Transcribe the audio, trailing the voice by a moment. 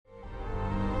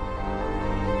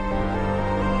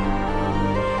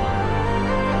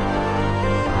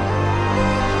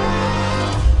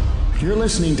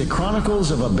listening to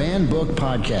Chronicles of a Banned Book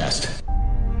podcast.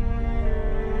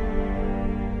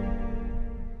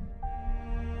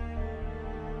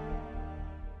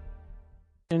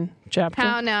 Chapter.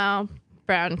 How now,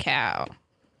 brown cow.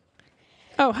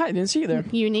 Oh, hi, didn't see you there.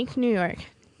 Unique New York.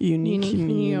 Unique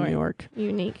New York.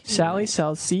 Unique. Sally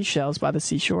sells seashells by the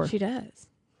seashore. She does.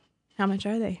 How much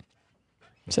are they?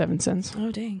 7 cents.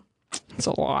 Oh, dang. It's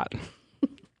a lot.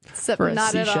 Except For a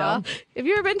not at seashell. all. Have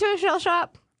you ever been to a shell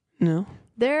shop? No.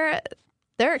 They're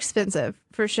expensive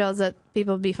for shells that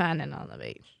people be finding on the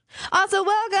beach. Also,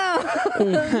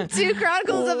 welcome to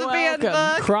Chronicles of a Banned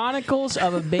Book, Chronicles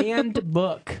of a Banned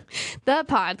Book. the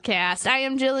podcast. I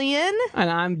am Jillian. And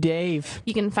I'm Dave.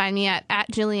 You can find me at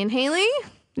Jillian Haley.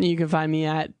 You can find me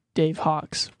at Dave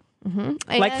Hawks.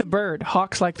 Like the bird.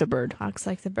 Hawks like the bird. Hawks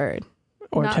like the bird.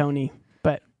 Or Not- Tony.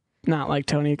 But not like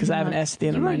Tony because I have an S at the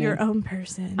end of You my are name. your own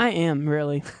person. I am,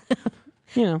 really.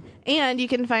 You know. And you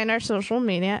can find our social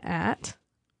media at...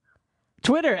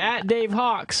 Twitter at Dave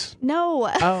Hawks. No.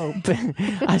 Oh, but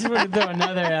I just wanted to throw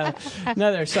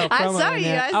another self promo. I saw in you.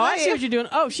 there. I saw see you. what you're doing.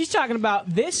 Oh, she's talking about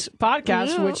this podcast,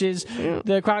 Yeah. which is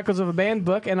the Chronicles of a Banned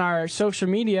Book, and our social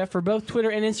media for both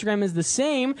Twitter and Instagram is the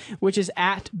same, which is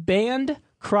at Banned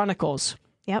Chronicles.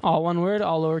 Yep. All one word,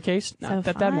 all lowercase. Not So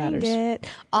that find matters. it.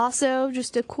 Also,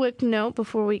 just a quick note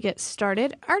before we get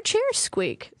started: our chairs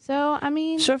squeak. So, I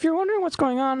mean, So if you're wondering what's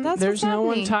going on, That's there's what's no one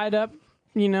happening. tied up,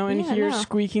 in Yeah, here no.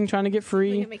 squeaking, trying to get we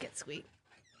free. can make it squeak.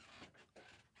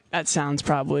 That sounds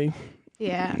probably.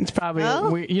 Yeah. It's probably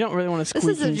Oh. you don't really want a This is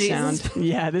a squeaking Jesus sound.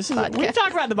 Yeah, this is. podcast. We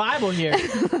talk about the Bible here.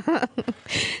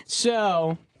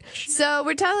 So So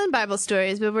we're telling Bible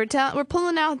stories, but we're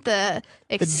pulling out the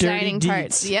exciting dirty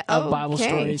parts. deeds Yeah. of Bible okay.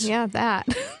 stories. Yeah, that.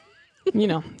 you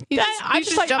know, You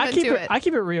just jump I keep into it. it. I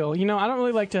keep it real. You know, I don't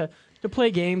really like to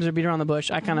play games or beat around the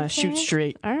bush. I kind of shoot Okay.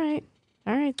 straight. All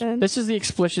right then. This is the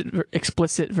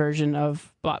explicit version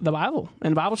of the Bible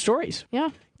and Bible stories. Yeah.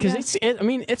 Because yeah.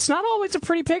 it's not always a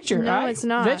pretty picture. No, right? it's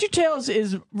not. VeggieTales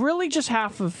is really just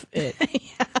half of it.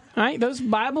 Right? Those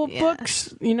Bible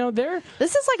books, they're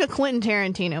This is like a Quentin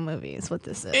Tarantino movie. Is what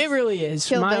this is. it really is.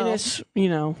 Kill Bill. Minus,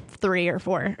 3 or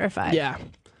 4 or 5. yeah.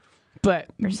 But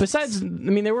Or 6. besides,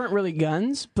 there weren't really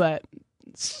guns, but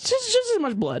it's just as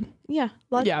much blood. Yeah.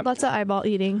 Yeah. Lots of eyeball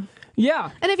eating.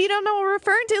 Yeah. And if you don't know what we're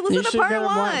referring to, You listen to should part go to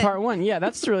 1. Part 1. Yeah,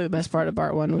 that's really the best part of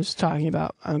part 1 was talking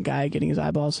about a guy getting his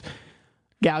eyeballs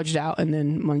gouged out and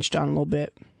then munched on a little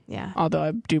bit. Yeah. Although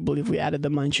I do believe we added the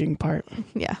munching part.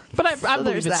 Yeah. But I So believe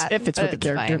there's that, it fits but with the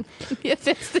it's character. fine. It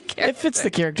fits the character. It fits the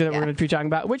character that we're going to be talking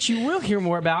about, which you will hear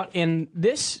more about in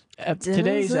this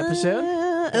today's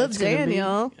episode. of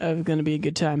Daniel. It's going to be a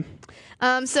good time.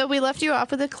 So we left you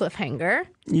off with a cliffhanger.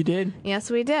 You did.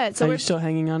 Yes, we did. So Are we're you still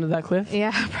hanging onto that cliff?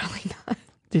 yeah, probably not.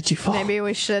 Did you fall? Maybe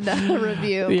we should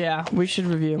review. Yeah, we should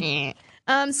review.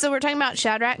 So we're talking about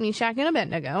Shadrach, Meshach, and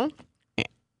Abednego.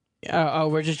 Oh,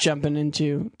 we're just jumping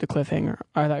into the cliffhanger.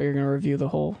 I thought you were going to review the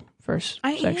whole first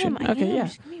section. I Okay, am. yeah.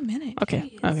 Just give me a minute. Okay.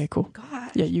 Jeez. Okay, cool.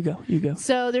 God. Yeah, you go.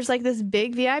 So there's like this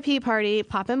big VIP party,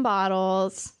 popping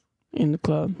bottles. In the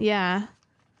club, Yeah.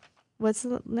 What's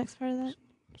the next part of that?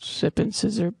 sipping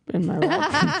scissor in my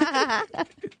rock.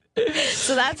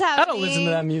 So that's I happening. don't listen to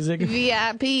that music.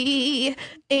 VIP.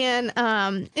 And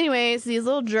anyways, these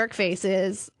little jerk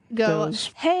faces go,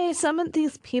 Those- hey, some of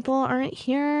these people aren't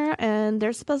here and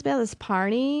they're supposed to be at this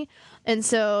party. And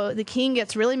so the king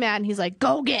gets really mad and he's like,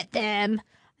 go get them.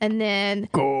 And then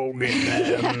Go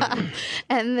get them.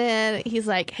 and then he's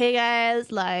like, hey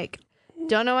guys, like,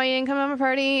 don't know why you didn't come to my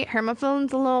party. Hurt my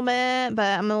feelings a little bit,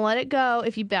 but I'm gonna let it go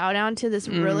if you bow down to this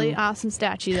really awesome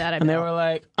statue that I And built. they were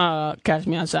like, catch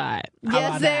me outside. How Yes,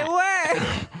 about they that?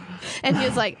 were. And he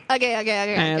was like, okay.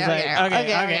 And it's like,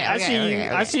 okay, I see you.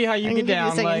 I see how you I'm get gonna give you a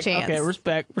down. second Like, chance. okay,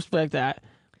 respect that.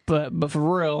 But for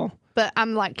real, But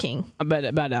I'm like king. I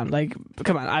bet bow down. Like,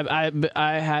 come on.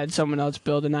 I had someone else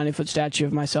build a 90-foot statue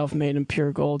of myself made in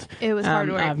pure gold. It was hard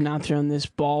work. I've now thrown this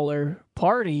baller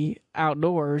party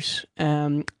outdoors.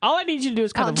 All I need you to do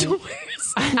is kind Outdoors.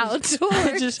 of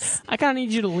Outdoors. I kind of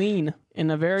need you to lean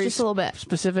in a very Just a little bit.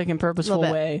 specific and purposeful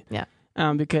Little bit. way.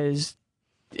 Yeah. Because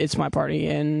it's my party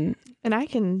and And I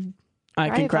can I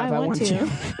can if cry if I want to.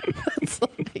 Oh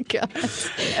my god.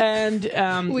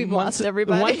 And We've lost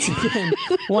everybody.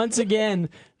 Once again,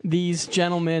 these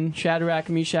gentlemen, Shadrach,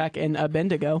 Meshach, and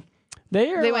Abednego,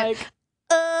 they They like,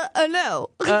 went, no.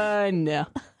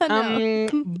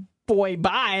 no, boy,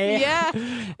 bye. Yeah.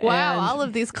 Wow, And- all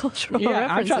of these cultural Yeah,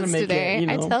 I'm references trying to make it, today. you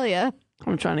know. I tell you.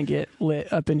 I'm trying to get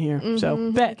lit up in here. So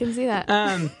I bet. can see that.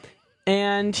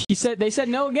 And they said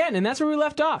no again, and that's where we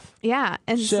left off. Yeah,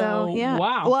 and so yeah.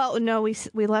 Wow. Well, no, we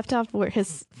left off where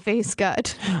his face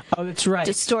got Oh, that's right.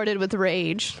 distorted with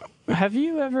rage. Have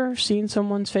you ever seen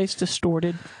someone's face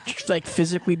distorted, like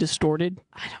physically distorted,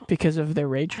 because of their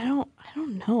rage? I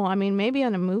don't know. I mean, maybe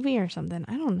in a movie or something.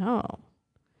 I don't know.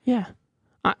 Yeah.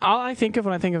 All I think of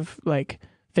when I think of like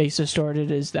face distorted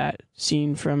is that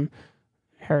scene from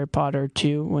Harry Potter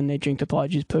 2 when they drink the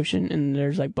Polyjuice potion and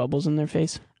there's like bubbles in their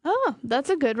face. Oh,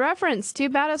 that's a good reference. Too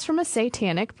bad it's from a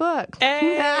satanic book.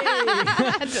 Hey!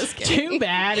 Just kidding. Too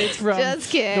bad it's from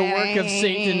Just the work of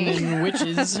Satan and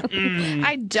witches.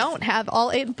 I don't have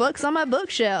all 8 books on my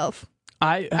bookshelf.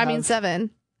 I mean 7.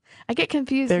 I get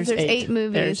confused. There's There's 8 8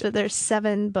 movies, but there's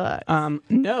 7 books.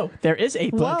 No, there is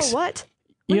 8 books. Whoa, what?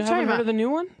 You are you haven't talking heard of the new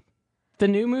one? The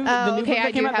new movie? Oh, the new okay. book that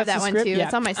I came do out? have That's that the one script? too. Yeah.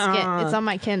 It's on my skin. It's on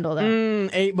my Kindle though.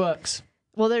 8 books.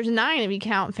 Well, there's 9 if you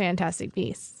count Fantastic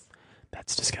Beasts.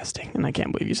 That's disgusting, and I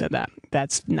can't believe you said that.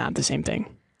 That's not the same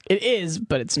thing. It is,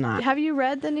 but it's not. Have you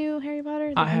read the new Harry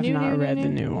Potter? I have not read the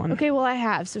new one. Okay, well I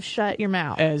have, so shut your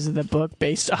mouth. As the book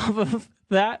based off of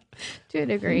that, To a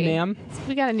degree. ma'am,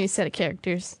 We got a new set of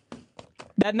characters.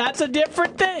 that's a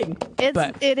different thing.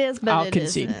 It is, but I'll it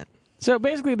concede. isn't. So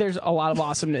basically, there's a lot of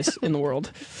awesomeness in the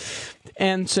world,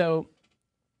 and so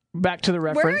back to the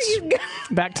reference. Where are you going?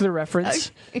 Back to the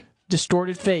reference.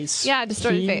 Distorted face. Yeah,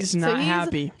 distorted face. He's So not he's-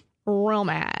 happy. Real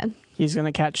mad. He's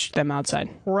gonna catch them outside.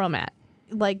 Real mad.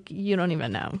 Like you don't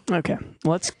even know. Okay,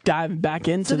 let's dive back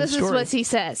into So the this is story. what he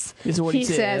says. This is what he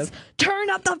said. says,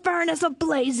 "Turn up the furnace of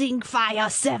blazing fire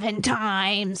 7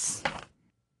 times."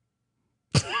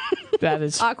 That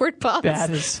is. Awkward pause That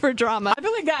is- for drama. I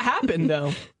feel like that happened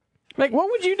though. Like, what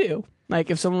would you do? Like,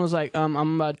 if someone was like, I'm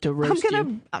about to roast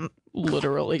you.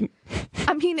 Literally.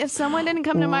 I mean, if someone didn't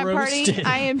come to my party, Roasted.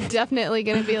 I am definitely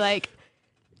going to be like,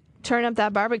 turn up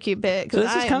that barbecue pit So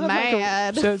because this is I'm kind of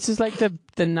mad. like so this is like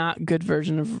the not good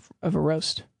version of a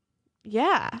roast.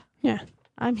 Yeah. Yeah.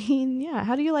 I mean, yeah.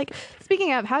 How do you like,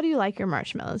 speaking of, how do you like your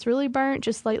marshmallows? Really burnt,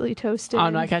 just slightly toasted? Oh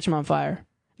no, I catch them on fire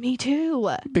Me too.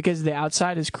 because the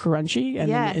outside is crunchy and then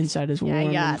Yes. the inside is warm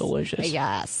and yes. delicious.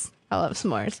 Yes. I love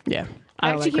s'mores. Yeah.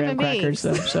 I don't like Actually, graham human crackers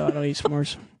though, beings. so I don't eat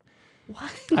s'mores.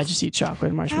 What? I just eat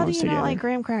chocolate and How do marshmallows you together. not like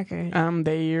graham crackers?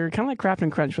 They're kind of like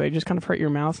Crafton Crunch, but they just kind of hurt your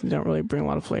mouth and don't really bring a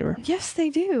lot of flavor. Yes, they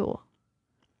do.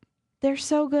 They're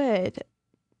so good.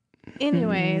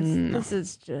 Anyways, No. this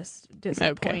is just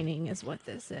disappointing is what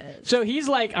this is. So he's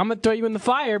like, I'm gonna throw you in the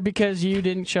fire because you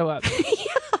didn't show up.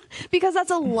 Because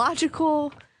that's a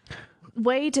logical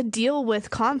way to deal with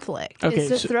conflict. Okay, is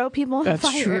to so throw people in That's the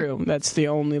fire. true. That's the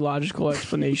only logical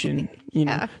explanation, you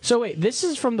know. Yeah. So wait, this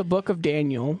is from the book of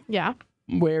Daniel. Yeah.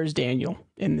 Where's Daniel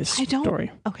in this I don't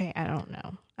story? Okay, I don't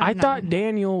know. I I'm not- thought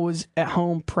Daniel was at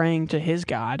home praying to his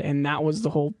God, and that was the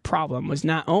whole problem. Was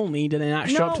not only did they not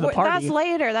show up to the No, party. that's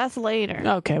later. That's later.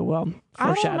 Okay, well,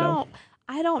 foreshadow.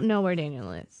 I don't know where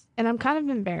Daniel is. And I'm kind of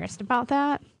embarrassed about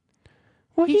that.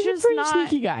 Well, He's he's a just pretty not-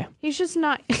 sneaky guy. He's just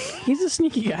not He's a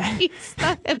sneaky guy. he's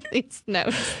not at least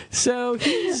knows. So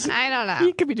he's I don't know.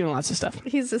 he could be doing lots of stuff.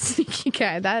 He's a sneaky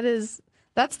guy.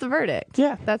 That's the verdict.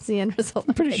 Yeah. That's the end result.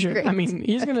 I'm pretty Okay, sure. great. I mean,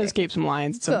 he's gonna escape some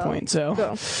lions at some Cool. point. So Cool.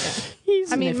 Yeah.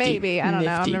 he's. I mean, nifty. maybe. I don't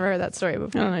know. I've Nifty. never heard that story I before.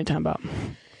 don't know what you're talking about.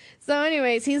 So,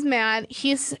 anyways, he's mad.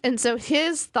 So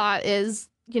his thought is,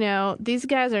 these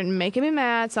guys are making me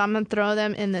mad, so I'm gonna throw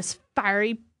them in this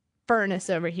fiery furnace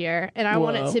over here, and I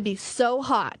want it Whoa. to be so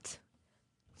hot,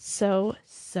 so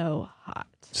hot.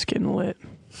 Just getting lit.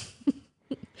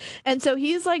 And so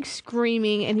he's like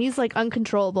screaming, and he's like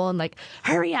uncontrollable, and like,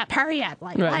 hurry up,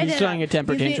 like, Right, light he's it throwing up. a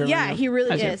temper tantrum Yeah, right now. he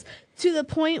really I see. is. To the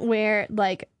point where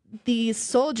like these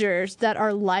soldiers that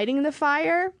are lighting the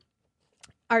fire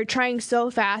are trying so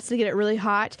fast to get it really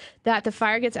hot that the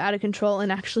fire gets out of control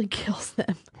and actually kills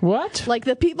them. What? Like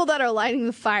the people that are lighting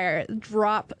the fire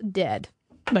drop dead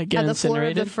Like get at the floor of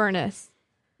incinerated? the furnace.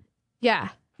 Yeah,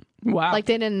 Wow. like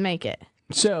they didn't make it.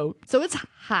 So So it's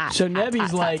hot. So hot,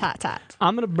 Nebby's hot, like, hot.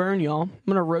 I'm gonna burn y'all. I'm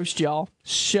gonna roast y'all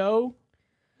so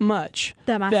much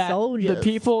That my the soldiers.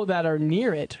 people that are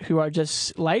near it who are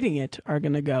just lighting it are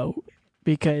gonna go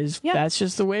because Yeah. that's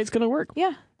just the way it's gonna work.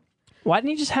 Yeah. Why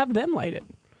didn't you just have them light it?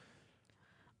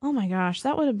 Oh my gosh,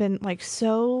 that would have been like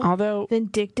so Although,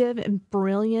 vindictive and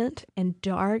brilliant and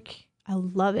dark. I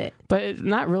love it. but it's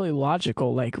not really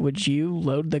logical. Like, would you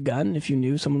load the gun if you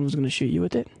knew someone was gonna shoot you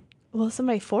with it? Well,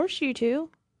 somebody forced you to.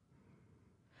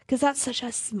 Because that's such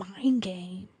a mind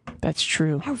game. That's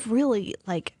true. I really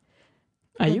like.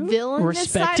 Are the you villainous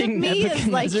side of respecting me is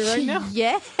like, Nebuchadnezzar right now?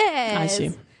 yes. I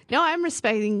see. No, I'm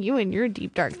respecting you and your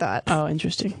deep, dark thoughts. Oh,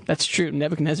 interesting. That's true.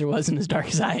 Nebuchadnezzar wasn't as dark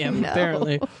as I am, No,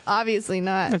 apparently. obviously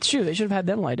not. That's true. They should have had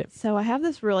them light it. So I have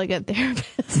this really good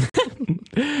therapist.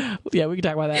 Yeah, we can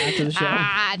talk about that after the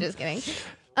show. Just kidding.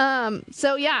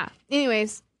 So yeah.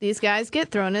 Anyways, these guys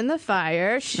get thrown in the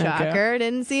fire. Shocker.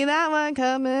 Didn't see that one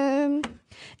coming.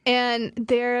 And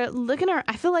they're looking around.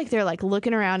 I feel like they're like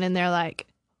looking around and they're like,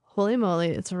 holy moly,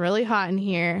 it's really hot in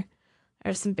here.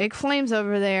 There's some big flames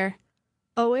over there.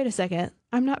 Oh, wait a second.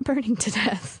 I'm not burning to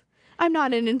death. I'm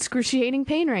not in excruciating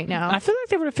pain right now. I feel like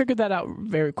they would have figured that out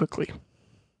very quickly.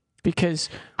 Because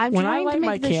I'm when I trying light to make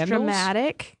my this candles,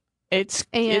 dramatic it's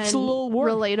and a little warm.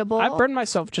 relatable. I burned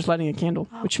myself just lighting a candle,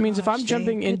 which means if I'm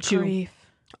jumping into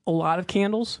a lot of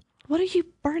candles, what are you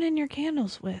burning your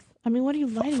candles with? I mean, what are you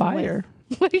lighting fire. them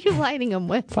with? What are you lighting them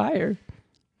with? Fire.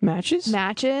 Matches?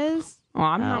 Matches? Oh,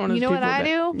 I'm not one of those you know people what I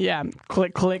do? Yeah.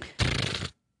 Click, click.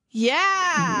 Yeah.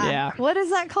 Yeah. What is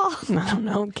that called? I don't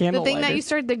know. Candle The thing that lighter. you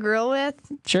start the grill with?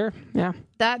 Sure. Yeah.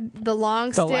 The long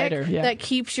The stick lighter, yeah. that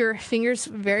keeps your fingers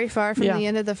very far from Yeah. the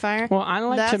end of the fire. Well, I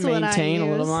like That's to what I maintain a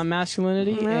little use. of my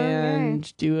masculinity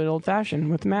and do it old fashioned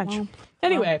with the match.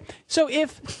 Anyway, so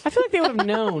if I feel like they would have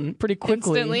known pretty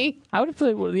quickly, Instantly? I would have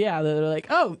played. Well, yeah, they're like,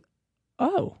 oh,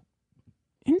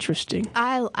 interesting.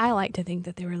 I like to think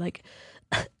that they were like,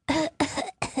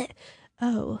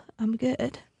 oh, I'm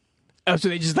good. Oh, so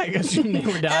they just like assumed they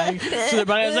were dying. So their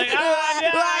body was like,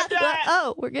 I'm dying.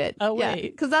 Oh, we're good. Oh, Yeah,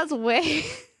 wait. because that's way.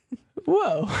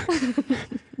 Whoa.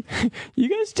 You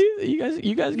guys do? You guys good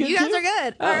You guys too? are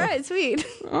good. Oh. All right, sweet.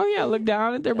 Oh yeah, look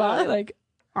down at their body like,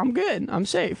 I'm good. I'm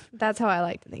safe. That's how I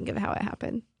like to think of how it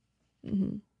happened.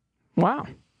 Wow.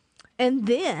 And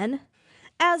then,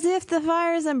 as if the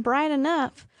fire isn't bright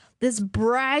enough, this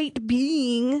bright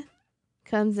being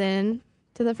comes in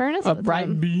to the furnace. A with bright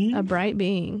them. being? A bright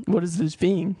being. What is this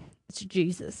being? It's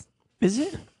Jesus. Is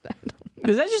it?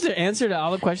 Is that just an answer to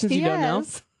all the questions you don't know?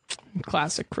 Yes.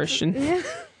 Classic Christian. Yeah.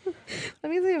 Let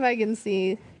me see if I can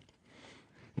see.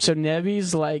 So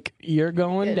Nebi's like, you're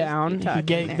going Yeah, just down. keep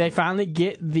talking there. They finally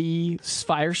get the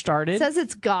fire started. It says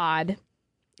it's God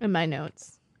in my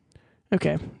notes.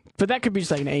 Okay. But that could be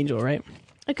just like an angel, right?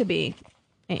 It could be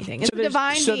anything. It's a there's-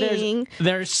 divine being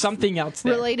there's something else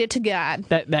there related to God.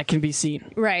 that can be seen.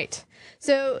 Right.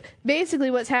 So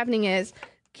basically what's happening is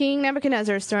King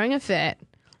Nebuchadnezzar is throwing a fit.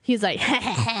 He's like, ha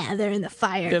ha ha, they're in the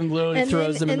fire. Then literally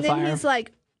throws them in the And fire. then he's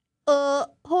like,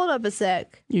 hold up a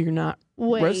sec. You're not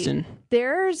Wait, roasting.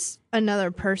 there's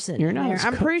another person You're in not there. as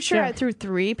I'm co- pretty sure yeah. I threw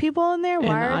 3 people in there. And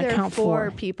Why I are there count 4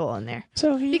 4. people in there?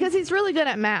 So Because he's really good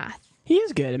at math. he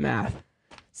is good at math.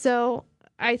 So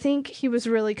I think he was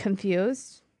really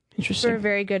confused for a Interesting.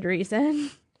 very good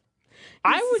reason.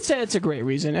 I would say it's a great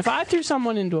reason. If I threw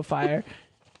someone into a fire,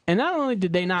 and not only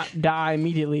did they not die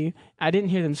immediately, I didn't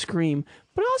hear them scream,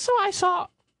 but also I saw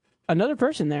another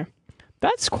person there.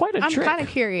 That's quite a I'm trick. kind of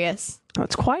curious.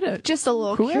 That's quite a Just a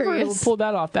little whoever curious. pulled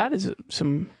that off. That is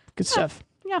some good stuff.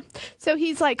 Yeah. So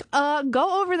he's like,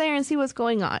 go over there and see what's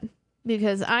going on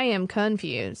because I am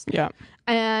confused. Yeah.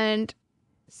 And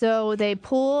so they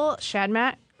pull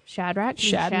Shadrach, Shadrach,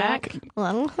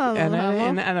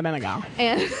 and Abednego.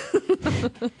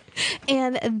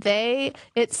 and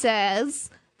it says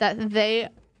that they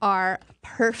are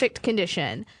perfect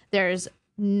condition. There's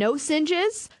no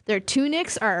singes. Their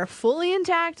tunics are fully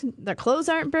intact. Their clothes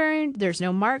aren't burned. There's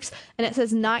no marks. And it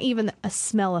says not even a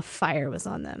smell of fire was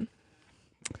on them.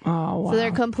 Oh wow. So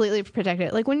they're completely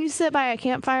protected. Like when you sit by a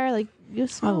campfire, like you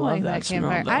smell love like that smell,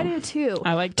 campfire. I though. do too.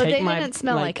 I like but take they my didn't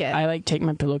smell like it. I like take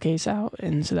my pillowcase out,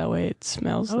 and so that way it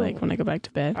smells like when I go back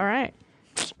to bed. All right.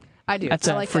 I do. That's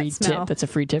I a like free that smell. tip. That's a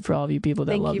free tip for all of you people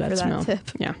that Thank love you that for that smell. tip.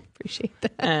 Yeah. Appreciate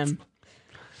that.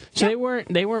 So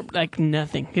they weren't like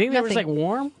nothing. You think they were just like Nothing.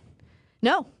 warm?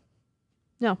 No.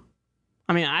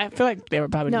 I mean, I feel like they were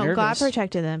probably No, nervous. God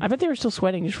protected them. I bet they were still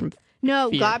sweating just from No,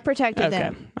 fear. God protected Okay,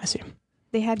 them. I see.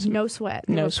 They had no sweat.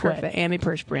 They No were sweat, perfect.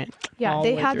 antiperspirant. Yeah, all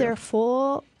they the way had through. their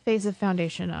full face of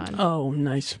foundation on. Oh,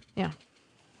 nice. Yeah.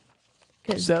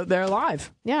 Good. So they're alive.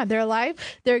 Yeah, they're alive.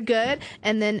 They're good.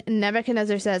 And then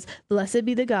Nebuchadnezzar says, "Blessed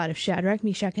be the God of Shadrach,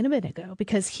 Meshach, and Abednego,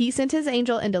 because he sent his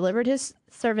angel and delivered his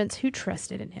servants who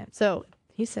trusted in him." So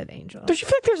he said angel. Don't you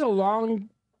feel like there's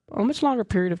a much longer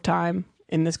period of time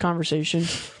in this conversation?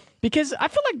 Because I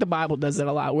feel like the Bible does that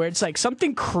a lot, where it's like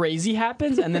something crazy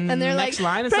happens, and then And the they're next like,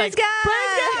 line is "Praise like, God!"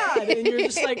 "Praise God!" And you're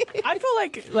just like, I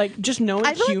feel like just knowing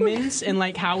I feel like humans and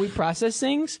like how we process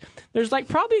things. There's like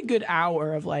probably a good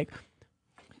hour of like,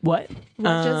 what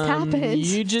just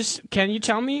happened? Can you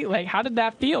tell me like how did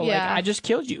that feel? Yeah. Like I just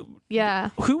killed you. Yeah.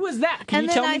 Who was that? Can And you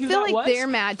then tell me I who feel that like was? they're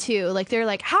mad too. Like they're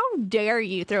like, "How dare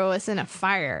you throw us in a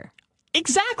fire?"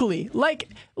 Exactly. Like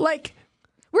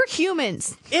We're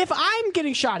humans. if I'm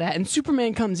getting shot at and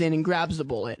Superman comes in and grabs the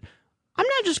bullet, I'm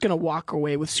not just gonna walk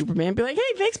away with Superman and be like,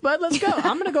 "Hey, thanks, bud. Let's go."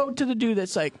 I'm gonna go to the dude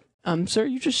that's like, "Sir,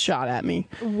 you just shot at me.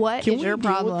 What Can is we your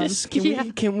deal with problem? this?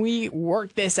 Can we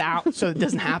work this out so it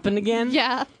doesn't happen again?"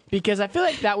 Yeah. Because I feel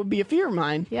like that would be a fear of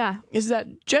mine. Yeah. Is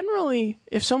that generally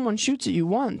if someone shoots at you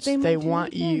once, They they want you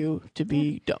want to die. you to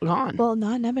be gone. Well,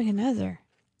 not Nebuchadnezzar.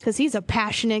 Because he's a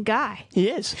passionate guy. He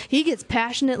is. He gets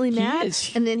passionately mad,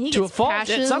 is. and then he To a gets fault at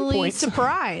some passionately point.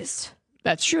 surprised.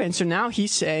 That's true. And so now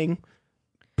he's saying,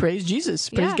 "Praise Jesus,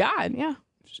 praise Yeah, God." Yeah.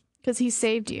 Because he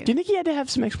saved you. Do you think he had to have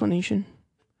some explanation?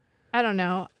 I don't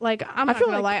know. Like, I'm not feel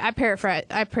gonna like- lie.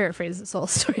 I paraphrase this whole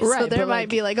story, Right, so there but, might like,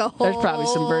 be like a whole there's probably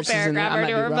some verses in there. paragraph I might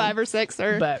be or wrong. 5 or 6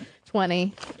 or But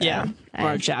 20. yeah,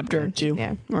 or a chapter or 2,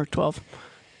 Yeah. or 12.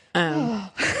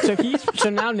 So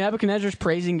now Nebuchadnezzar's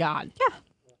praising God. Yeah.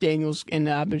 Daniel's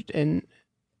and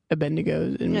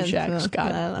Abednego and Meshach's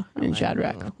God and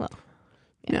Shadrach. Well,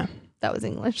 Yeah, that was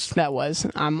English. that was.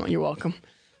 You're welcome.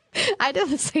 I did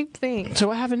the same thing. So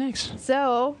what happened next?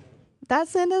 So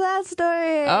that's the end of that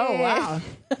story. Oh wow!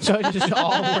 So it just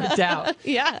all worked out.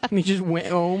 Yeah. And he just went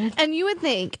home. And you would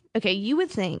think,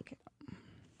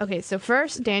 okay, so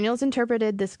first Daniel's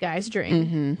interpreted this guy's dream.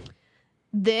 Mm-hmm.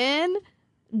 Then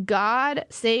God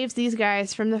saves these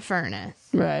guys from the furnace.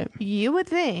 Right. You would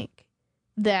think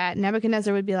that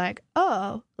Nebuchadnezzar would be like,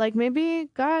 oh, like maybe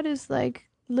God is like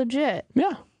legit.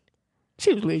 Yeah.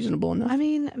 Seems reasonable enough. I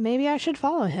mean, maybe I should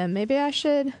follow him. Maybe I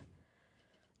should,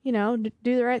 do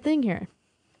the right thing here.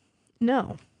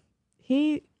 No.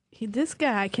 This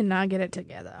guy cannot get it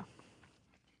together.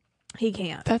 He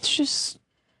can't. That's just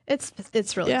It's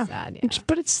really yeah. sad. Yeah.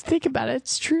 But think about it.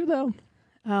 It's true though.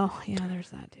 Oh, yeah, there's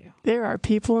that too. There are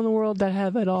people in the world that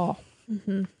have it all,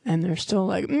 and they're still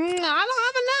like, I don't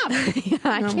have enough. Yeah,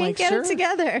 I And I'm can't like, get sir, it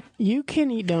together. You can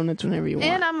eat donuts whenever you want.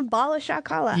 And I'm a ball of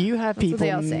chocolate. You have That's what people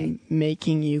they all say.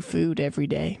 making you food every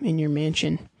day in your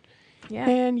mansion, Yeah.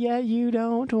 and yet you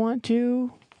don't want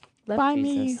to Love buy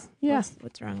Jesus. me. Yeah,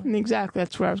 What's wrong with exactly.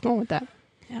 That's where I was going with that.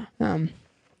 Yeah. Do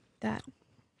that?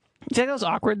 you think that was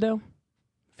awkward though?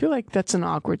 I feel like that's an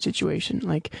awkward situation.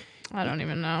 Like I don't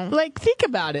even know. think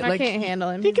about it. I Like, can't handle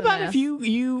him. think He's a about mess. if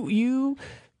you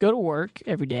go to work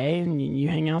every day and you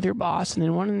hang out with your boss, and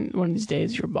then one of these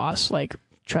days your boss like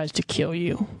tries to kill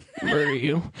you, murder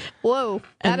you. Whoa,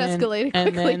 that escalated quickly.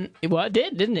 And then it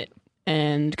did, didn't it?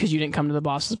 And because you didn't come to the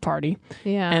boss's party,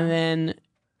 yeah. and then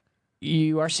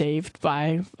you are saved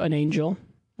by an angel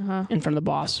Uh-huh. in front of the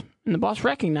boss, and the boss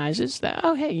recognizes that,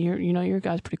 oh hey, your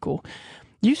guy's pretty cool.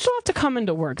 You still have to come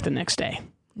into work the next day.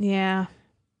 Yeah.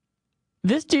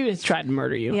 This dude has tried to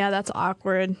murder you. Yeah, that's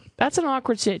awkward. That's an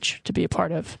awkward sitch to be a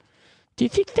part of. Do you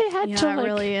think they had Yeah, to it like?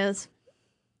 really is.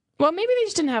 Well, maybe they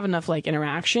just didn't have enough like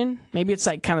interaction. Maybe it's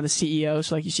like kind of the CEO,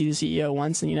 so like you see the CEO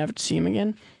once and you never see him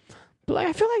again. But like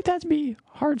I feel like that'd be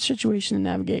a hard situation to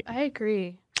navigate. I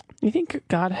agree. You think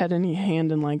God had any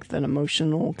hand in like that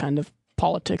emotional kind of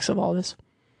politics of all this?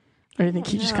 Or do you think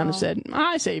he just kind of know. said,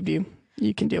 I saved you.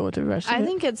 You can deal with the rest of I it?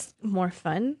 think it's more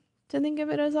fun to think of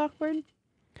it as awkward,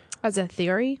 as a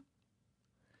theory.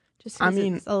 Just 'cause I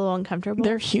mean, it's a little uncomfortable.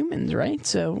 they're humans, right?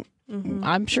 So Mhm.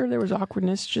 I'm sure there was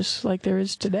awkwardness just like there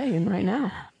is today and right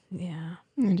now Yeah.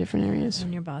 in different areas.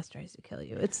 When your boss tries to kill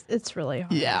you, it's really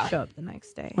hard Yeah. to show up the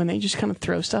next day. When they just kind of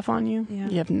throw stuff on you, Yeah.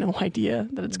 you have no idea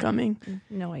that it's coming.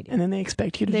 No idea. And then they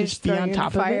expect you to They just be throw on you in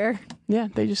top the of it. fire. Yeah,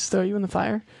 they just throw you in the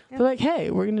fire. They're like, hey,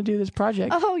 we're going to do this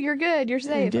project. Oh, you're good. You're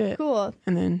safe. did it. Cool.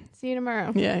 And then, See you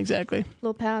tomorrow. yeah, exactly.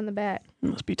 Little pat on the back. It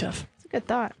must be tough. It's a good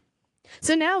thought.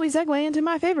 So now we segue into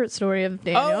my favorite story of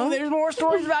Daniel. Oh, there's more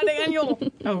stories about Daniel.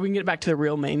 Oh, we can get back to the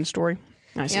real main story.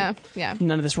 I see. yeah.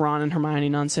 None of this Ron and Hermione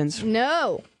nonsense.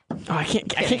 No. Oh, I can't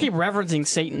keep referencing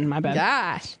Satan. My bad.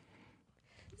 Gosh.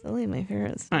 It's only my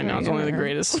favorite story I know, it's only the ever.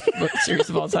 greatest book series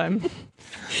of all time.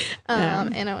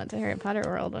 And I went to Harry Potter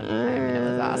World one time, and it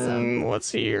was awesome.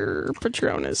 What's your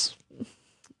Patronus?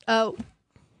 Oh.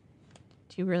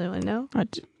 Do you really want to know?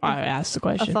 I asked the A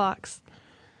question. fox.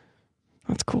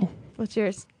 That's cool. What's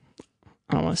yours?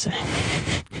 I don't want to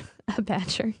say. A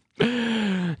badger.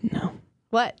 No.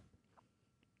 What?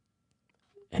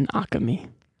 An akami.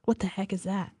 What the heck is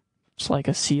that? It's like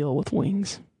a seal with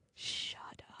wings. Shut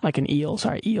up. Like an eel.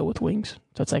 Sorry, eel with wings.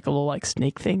 So it's like a little like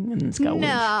snake thing, and it's got wings.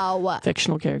 No.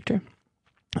 Fictional character.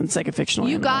 And it's like a fictional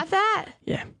You animal. got that?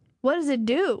 Yeah. What does it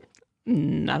do? I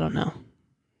don't know.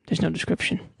 There's no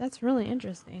description. That's really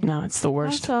interesting. No, it's the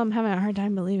worst. Also, I'm having a hard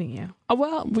time believing you. Oh,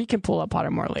 well, we can pull up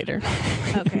Pottermore later.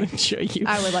 Okay. And show you.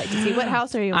 I would like to see. What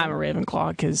house are you I'm in? a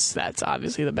Ravenclaw because that's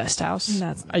obviously the best house.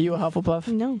 That's- Are you a Hufflepuff?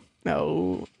 No.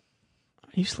 No. Are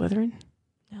you Slytherin?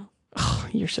 No. Oh,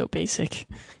 you're so basic.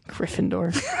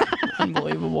 Gryffindor.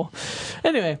 Unbelievable.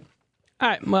 Anyway. All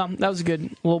right. Well, that was a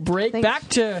good little break. Thanks. Back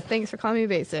to... Thanks for calling me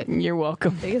basic. You're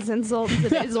welcome. Biggest insult in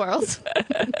today's world.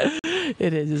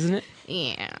 It is, isn't it?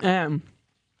 Yeah.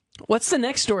 What's the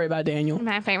next story about Daniel?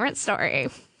 My favorite story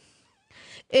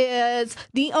is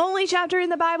the only chapter in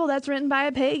the Bible that's written by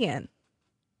a pagan.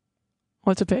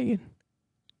 What's a pagan?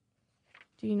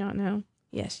 Do you not know?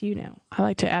 Yes, you know. I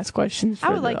like to ask questions for I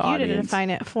would the like you to audience. define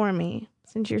it for me,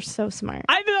 since you're so smart.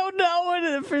 I don't know what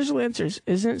the official answer is.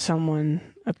 Isn't someone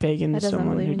a pagan? That doesn't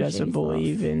Someone believe who in doesn't Jesus.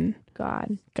 believe in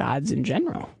God. gods in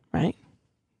general, right?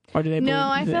 Or do they?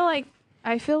 No, believe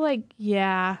I feel like,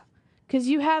 yeah, because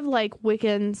you have like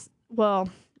Wiccans. Well,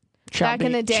 back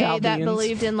in the day, that Chaldeans?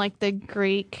 believed in like the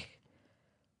Greek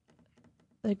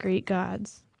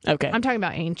gods. Okay. I'm talking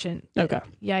about ancient. Okay.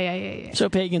 Yeah. So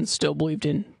pagans still believed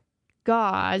in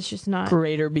Gods, just not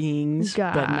greater beings,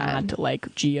 God. but not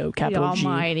like Geo the capital G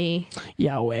Almighty.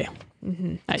 Yahweh.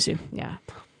 I see. Yeah.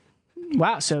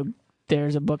 Wow. So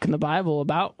there's a book in the Bible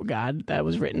about God that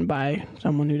was written by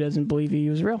someone who doesn't believe he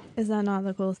was real. Is that not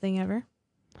the coolest thing ever?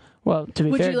 Well, to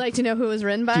be Would fair, you like to know who it was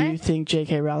written do by? you think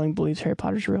J.K. Rowling believes Harry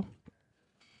Potter's real?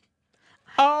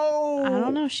 Oh, I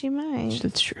don't know. She might.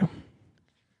 That's true.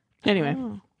 Anyway,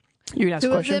 Oh. you can ask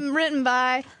Who a was question. it written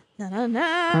by? I don't know.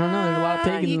 I don't know. There's a lot of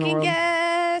pagans you in the can world.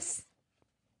 guess.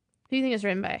 Who do you think it's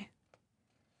written by?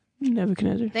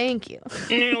 Nebuchadnezzar. Thank you.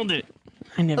 Nailed it.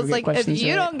 I I never was get like, if questions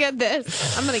you right. don't get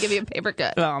this, I'm going to give you a paper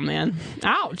cut. Oh, man.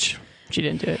 Ouch. She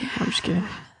didn't do it. I'm just kidding.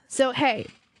 So, hey,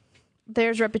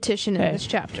 there's repetition in Hey. this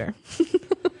chapter.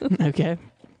 Okay.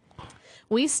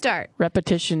 We start.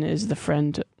 Repetition is the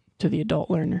friend to the adult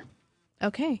learner.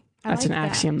 Okay. That's an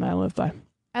axiom that I live by.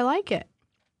 I like it.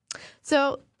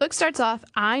 So, book starts off,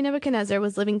 I, Nebuchadnezzar,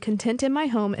 was living content in my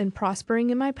home and prospering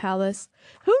in my palace.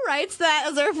 Who writes that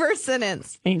as our first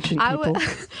sentence? Ancient people.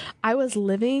 I was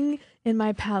living in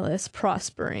my palace,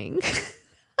 prospering.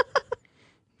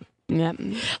 Yep.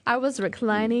 I was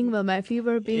reclining while my feet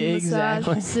were being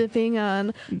Exactly. massaged, sipping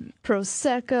on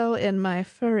Prosecco in my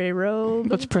furry robe.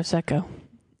 What's Prosecco?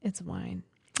 It's wine.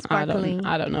 I Sparkling.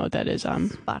 don't know what that is. I'm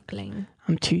Sparkling.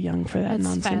 too young for that That's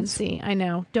nonsense. fancy. I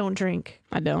know. Don't drink.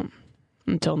 I don't.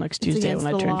 Until next It's Tuesday when against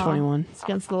I the turn law. 21. It's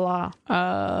against the law.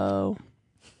 Oh.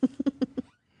 In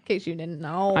case you didn't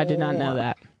know. I did not know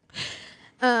that.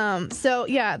 So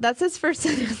yeah, that's his first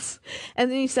sentence. And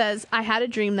then he says, I had a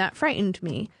dream that frightened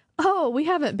me. Oh, we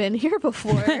haven't been here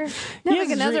before. He has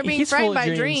Nebuchadnezzar being he's full frightened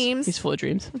of by dreams. He's full of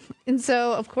dreams. And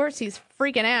so, of course, he's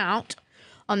freaking out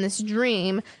on this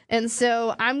dream. And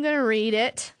so I'm going to read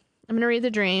it. I'm going to read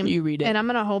the dream. You read it. And I'm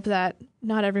going to hope that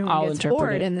not everyone I'll gets interpret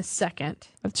bored it. in this second.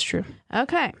 That's true.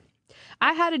 Okay.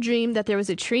 I had a dream that there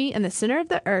was a tree in the center of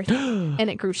the earth, and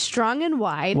it grew strong and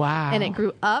wide. Wow. And it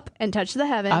grew up and touched the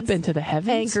heavens. Up into the and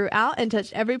heavens? grew out and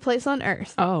touched every place on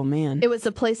earth. Oh, man. It was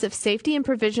a place of safety and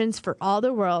provisions for all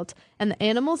the world, and the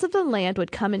animals of the land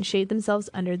would come and shade themselves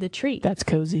under the tree. That's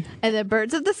cozy. And the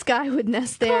birds of the sky would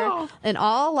nest there, and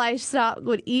all livestock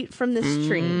would eat from this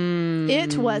tree.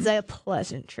 It was a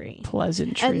pleasant tree.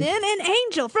 Pleasant tree. And then an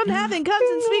angel from heaven comes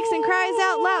and speaks and cries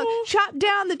out loud, chop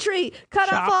down the tree, cut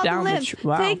Chop off all the down the limbs, tree.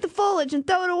 Wow. take the foliage and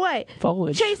throw it away.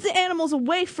 Foliage. Chase the animals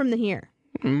away from here.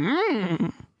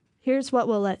 Here's what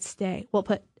we'll let stay. We'll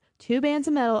put 2 bands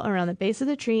of metal around the base of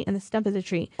the tree and the stump of the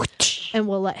tree, and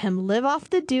we'll let him live off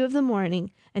the dew of the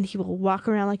morning, and he will walk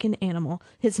around like an animal.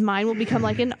 His mind will become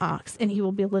like an ox, and he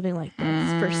will be living like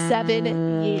this for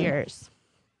 7 years.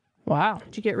 Wow.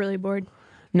 Did you get really bored?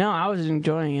 No, I was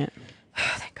enjoying it.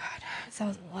 Oh, thank God. That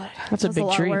was a lot. That's a that was big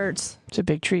lot tree. Of words. It's a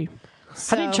big tree.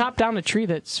 How do you So, chop down a tree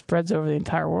that spreads over the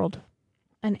entire world?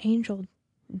 An angel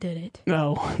did it.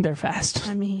 Oh, they're fast.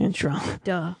 I mean, and strong.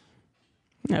 duh.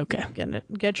 Okay.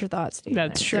 Get your thoughts, Steve.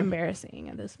 That's it's true. embarrassing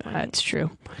at this point. That's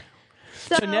true.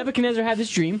 So Nebuchadnezzar had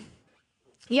this dream.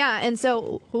 Yeah, and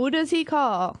so who does he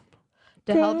call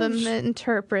to help him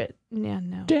interpret? Yeah,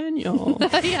 no. Daniel.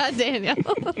 Yeah, Daniel.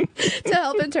 To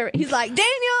help interpret. He's like,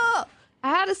 Daniel, I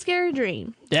had a scary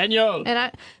dream. Daniel.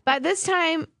 And by this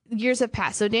time, years have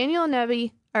passed. So Daniel and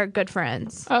Nebi are good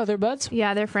friends. Oh, they're buds?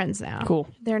 Yeah, they're friends now. Cool.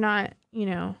 They're not,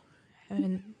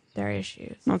 having their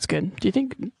issues. That's good. Do you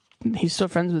think he's still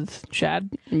friends with Shad,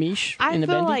 Mish, I and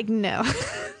feel Abendi? like no.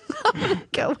 I'm gonna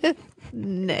go with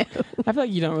no. I feel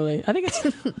like you don't really. I think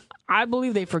it's. I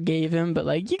believe they forgave him, but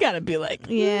like you got to be like,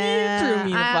 Yeah, you threw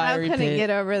me in the I fiery couldn't pit. get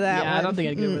over that. Yeah, I don't think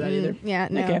I'd get over that either. Yeah,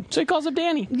 no. Okay, so he calls up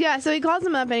Danny. Yeah, so he calls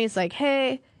him up and he's like,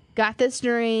 "Hey, got this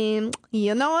dream.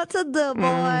 You know what to do,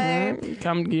 boy."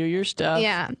 Come do your stuff.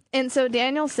 Yeah, and so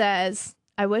Daniel says,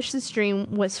 I wish this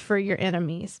dream was for your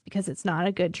enemies because it's not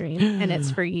a good dream and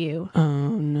it's for you. Oh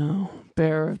no,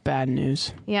 bearer of bad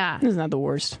news. Yeah. Isn't that the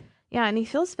worst? Yeah, and he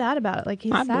feels bad about it. Like,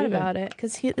 he's I sad believe it. about it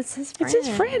because it's his friend. It's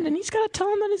his friend, and he's got to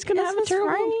tell him that he's going to It's have a his terrible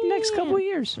friend. next couple of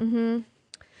years.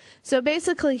 So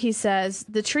basically, he says,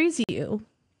 the tree's you,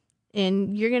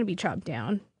 and you're going to be chopped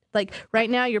down. Like, right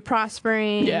now, you're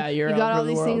prospering. Yeah, you're You got over all the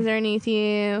these world. things underneath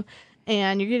you,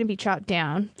 and you're going to be chopped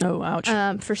down Oh, ouch.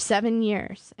 for 7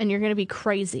 years, and you're going to be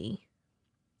crazy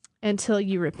until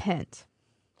you repent.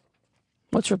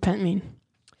 What's repent mean?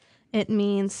 It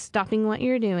means stopping what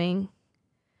you're doing,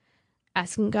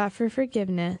 asking God for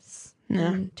forgiveness, Yeah.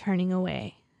 and turning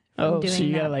away from Oh, doing so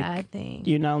you that got to, like, bad thing.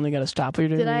 you not only got to stop what you're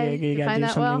doing, Did I you got to define do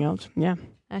that something well? else. Yeah.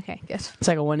 Okay, good. It's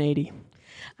like a 180.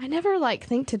 I never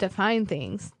think to define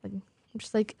things. Like, I'm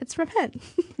just like, it's repent.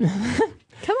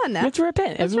 Come on now. It's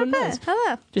repent. Let's Everyone repent. knows.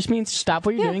 Hello. Just means stop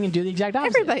what you're Yeah. doing and do the exact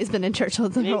opposite. Everybody's been in church all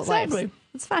their whole lives. Exactly.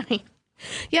 It's fine.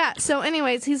 Yeah. So,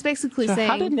 anyways, he's basically So saying,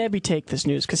 how did Nebby take this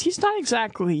news? Because he's not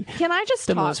exactly "Can I just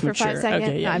the talk most for 5 mature. seconds?"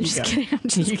 Okay, yeah, no, I'm you just go. kidding. I'm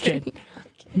just You kidding.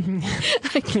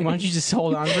 could. Why don't you just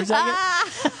hold on for a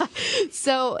second?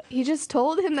 So he just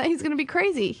told him that he's going to be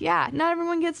crazy. Yeah. Not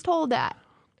everyone gets told that.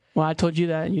 Well, I told you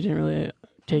that, and you didn't really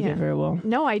take Yeah. it very well.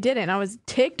 No, I didn't. I was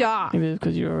ticked off. Maybe it's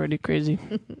because you're already crazy.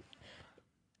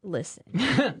 Listen,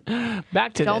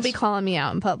 Back to don't this. be calling me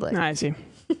out in public. I see.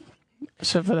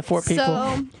 So for the 4 people,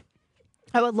 So,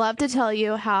 I would love to tell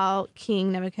you how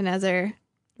King Nebuchadnezzar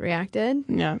reacted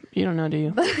yeah, you don't know, do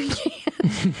you?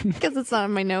 because it's not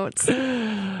in my notes.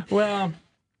 Well,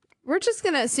 We're just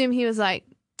gonna assume he was like,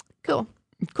 "Cool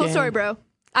Damn. story, bro."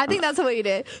 I think that's what he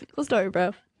did. Cool story,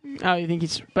 bro. oh, you think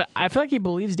he's? But I feel like he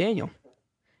believes Daniel.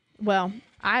 Well,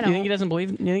 I You don't. think he doesn't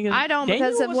believe? You think he doesn't- I don't Daniel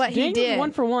because of was- what he Daniel's did.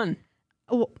 1 for 1,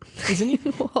 Well, isn't he?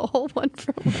 a whole one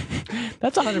for one.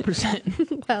 That's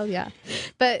 100%. Well, yeah,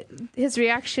 but his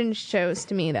reaction shows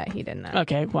to me that he didn't know.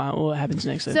 Okay, wow. What happens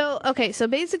next? Then? So, okay, so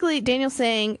basically, Daniel's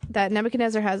saying that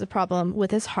Nebuchadnezzar has a problem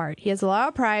with his heart. He has a lot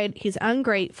of pride. He's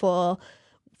ungrateful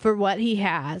for what he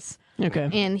has, Okay.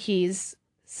 and he's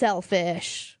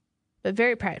selfish, but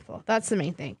very prideful. That's the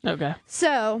main thing. Okay.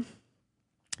 So,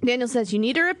 Daniel says, you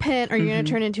need to repent or you're going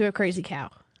to turn into a crazy cow.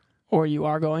 Or you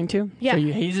are going to? Yeah. So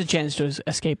he has a chance to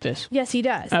escape this. Yes, he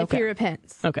does, if Okay. he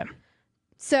repents. Okay.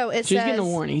 So, it So says... he's getting a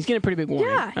warning. He's getting a pretty big warning.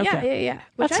 Yeah, Okay. yeah.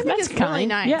 Which I think is kind. really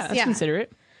nice. Yeah, that's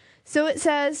considerate. So it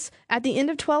says at the end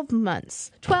of 12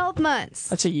 months, 12 months,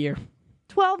 That's a year.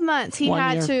 12 months, he 1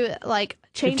 had year. to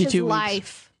change his 52 weeks.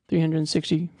 life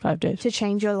 365 days. to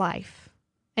change your life.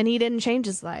 And he didn't change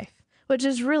his life, which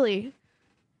is really,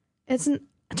 12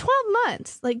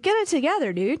 months. Get it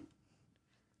together, dude.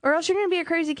 Or else you're going to be a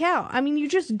crazy cow. I mean, you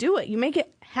just do it. You make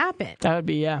it happen. That would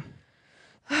be, yeah.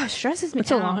 It stresses me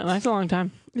That's out. a long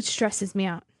time. It stresses me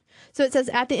out. So it says,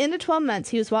 at the end of 12 months,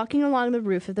 he was walking along the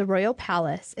roof of the royal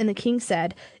palace, and the king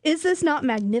said, "Is this not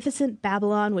magnificent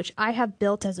Babylon, which I have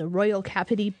built as a royal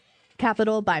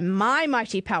capital by my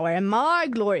mighty power and my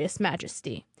glorious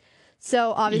majesty?"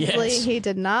 So obviously, Yes. he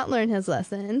did not learn his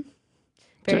lesson.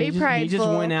 So Very he just, prideful. He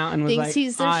just went out and was thinks like,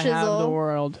 he's the I have the shizzle.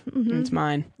 world. It's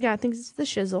mine. Yeah, thinks it's the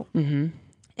shizzle. Mm-hmm.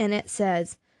 And it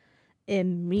says,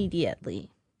 immediately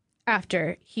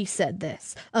after he said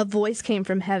this, a voice came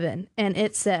from heaven, and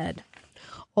it said,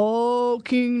 "Oh,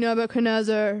 King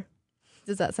Nebuchadnezzar."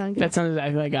 Does that sound good? That sounds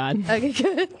exactly like God. Okay,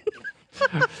 good.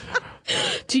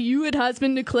 To you it has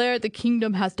been declared the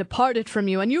kingdom has departed from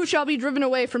you, and you shall be driven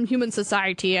away from human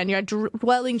society, and your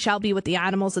dwelling shall be with the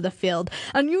animals of the field,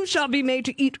 and you shall be made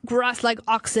to eat grass like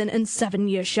oxen, and 7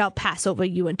 years shall pass over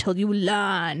you until you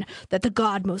learn that the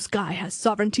God Most High has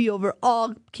sovereignty over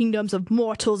all kingdoms of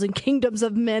mortals and kingdoms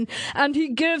of men, and he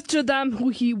gives to them who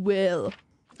he will.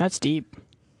 That's deep.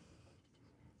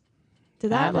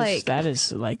 Did that That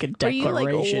is like a were you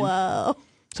declaration. whoa?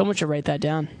 Someone should write that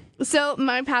down. So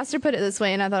my pastor put it this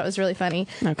way, and I thought it was really funny.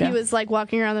 Okay. He was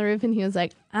walking around the roof, and he was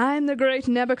like, "I'm the great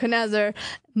Nebuchadnezzar,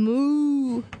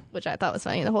 moo," which I thought was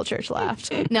funny. The whole church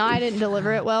laughed. Now I didn't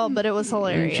deliver it well, but it was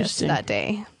hilarious Interesting. that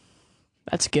day.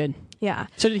 That's good. Yeah,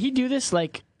 So did he do this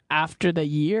after the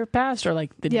year passed, or the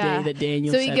yeah. day that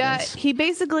Daniel So said he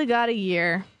basically got a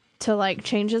year to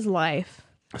change his life.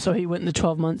 this? So he went in the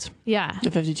 12 months, Yeah, the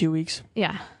 52 weeks,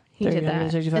 yeah. He did that,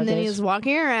 365 and then he days. was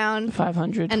walking around,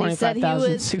 and he said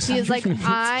he was like,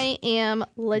 "I am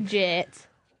legit."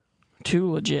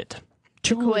 Too legit.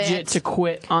 Too quit. legit to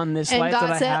quit on this And life that God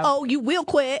I said, have. "Oh, you will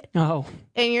quit, Oh,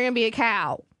 and you're gonna be a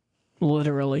cow."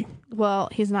 literally. Well,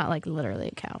 he's not literally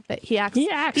a cow, but he acts.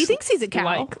 He acts He thinks he's a cow.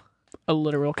 like a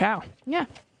literal cow. Yeah.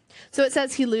 So it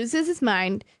says he loses his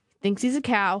mind, thinks he's a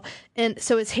cow. And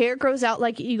so his hair grows out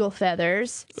like eagle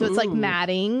feathers. So it's like Ooh.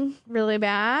 matting really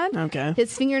bad. Okay.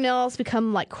 His fingernails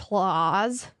become like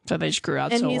claws. So they screw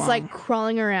out And so he's long. like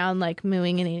crawling around, like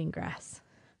mooing and eating grass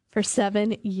for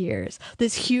 7 years.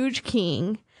 This huge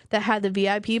king that had the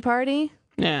VIP party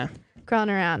yeah. crawling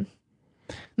around,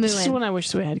 This is mooing. when I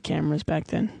wish we had cameras back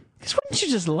then. Because wouldn't you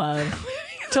just love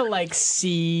to like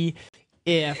see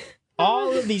if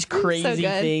all of these crazy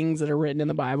good. things that are written in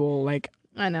the Bible like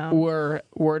I know. were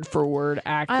word for word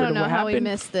accurate I don't of know what how we happened?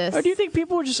 missed this. Or do you think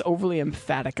people were just overly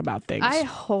emphatic about things? I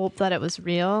hope that it was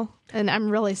real, and I'm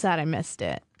really sad I missed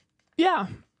it. Yeah.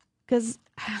 Because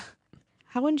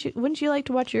how wouldn't you like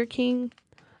to watch your king?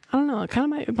 I don't know.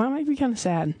 It might be kind of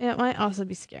sad It might also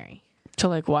be scary. to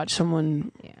like watch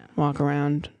someone Yeah. walk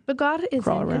around. But God is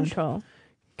Crawl in around. control.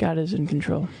 God is in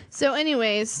control. So,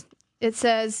 anyways, it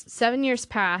says 7 years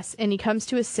pass, and he comes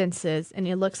to his senses, and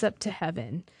he looks up to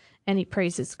heaven, and he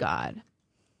praises God.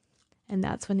 And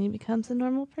that's when he becomes a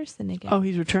normal person again. Oh,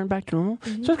 he's returned back to normal?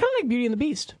 Mm-hmm. So it's kind of like Beauty and the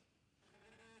Beast.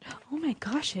 Oh my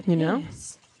gosh, it is. You know?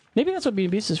 Maybe that's what Beauty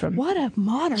and the Beast is from. What a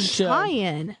modern So-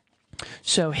 tie-in.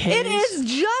 So his... It is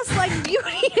just like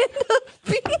Beauty and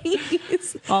the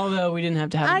Beast. Although we didn't have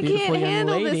to have a I beautiful can't young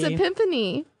handle lady. this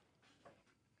epiphany.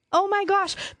 Oh my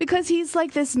gosh, because he's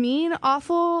like this mean,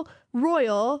 awful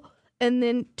royal, and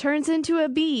then turns into a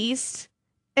beast,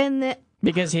 and then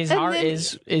Because his And heart then-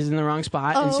 is in the wrong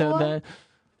spot. And so Oh.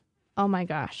 oh my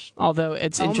gosh. although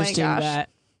it's Oh my interesting gosh. that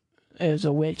it was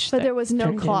a witch. But that there was no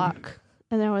turned him. clock,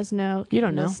 and there was no You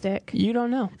don't know. stick. You don't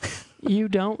know.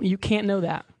 You can't know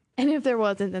that. And if there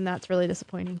wasn't, then that's really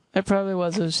disappointing. It probably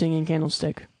was a singing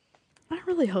candlestick. I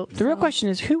really hope The real question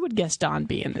is, who would Gaston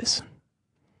be in this?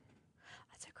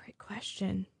 That's a great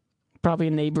question. Probably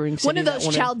a neighboring city. One of that those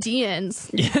wanted- Chaldeans.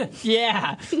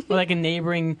 Yeah, or like a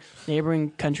neighboring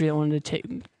country that wanted to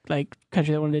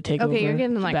take over. Okay, you're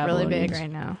getting like really big Babylonians.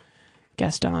 right now.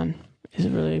 Gaston is a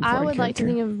really important I would like to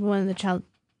character. think of one of the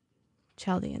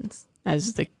Chaldeans.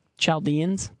 As the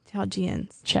Chaldeans.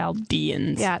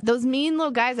 Chaldeans. Yeah, those mean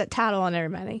little guys that tattle on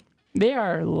everybody. They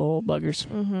are little buggers.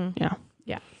 Mm-hmm. Yeah.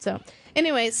 Yeah. So,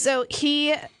 anyways, so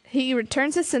he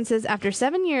returns his senses after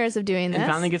 7 years of doing this, And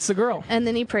finally gets the girl. and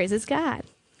then he praises God.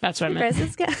 That's what I He meant.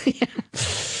 praises God.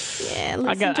 Yeah, loose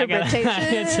I got- interpretation.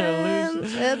 it's a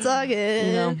loose- It's all good.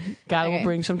 You know, God Okay. will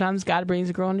bring. Sometimes God brings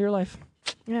a girl into your life.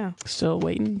 Yeah. Still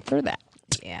waiting for that.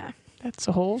 Yeah. That's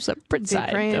a whole separate Be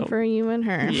side. praying though. for you and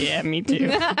her. Yeah, me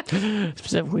too.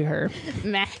 Specifically her.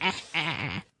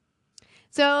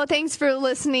 So, thanks for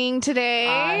listening today.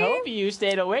 I hope you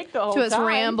stayed awake the whole to us time.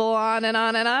 ramble on and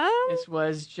on and on. This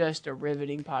was just a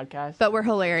riveting podcast. But we're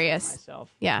hilarious. Myself.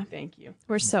 Yeah. Thank you.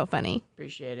 We're so funny.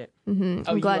 Appreciate it. I'm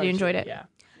Oh, glad are you enjoyed too. it. Yeah.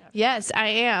 Yes, I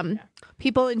am.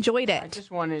 People enjoyed I it.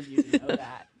 just wanted you to know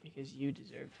that because you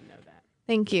deserve to know that.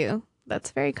 Thank you.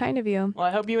 That's very kind of you. Well,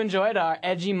 I hope you enjoyed our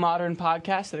edgy modern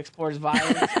podcast that explores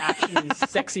violence, action, and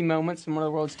sexy moments from one of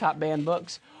the world's top banned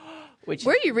books. Which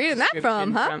Where are you reading that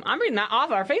from, huh? I'm reading that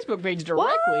off our Facebook page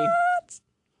directly. What?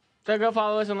 So go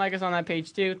follow us and like us on that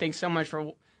page too. Thanks so much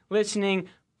for listening.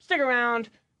 Stick around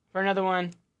for another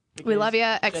one. We love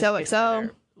ya. because it just gets XOXO.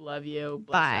 better. Love you.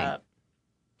 Bless Bye. up.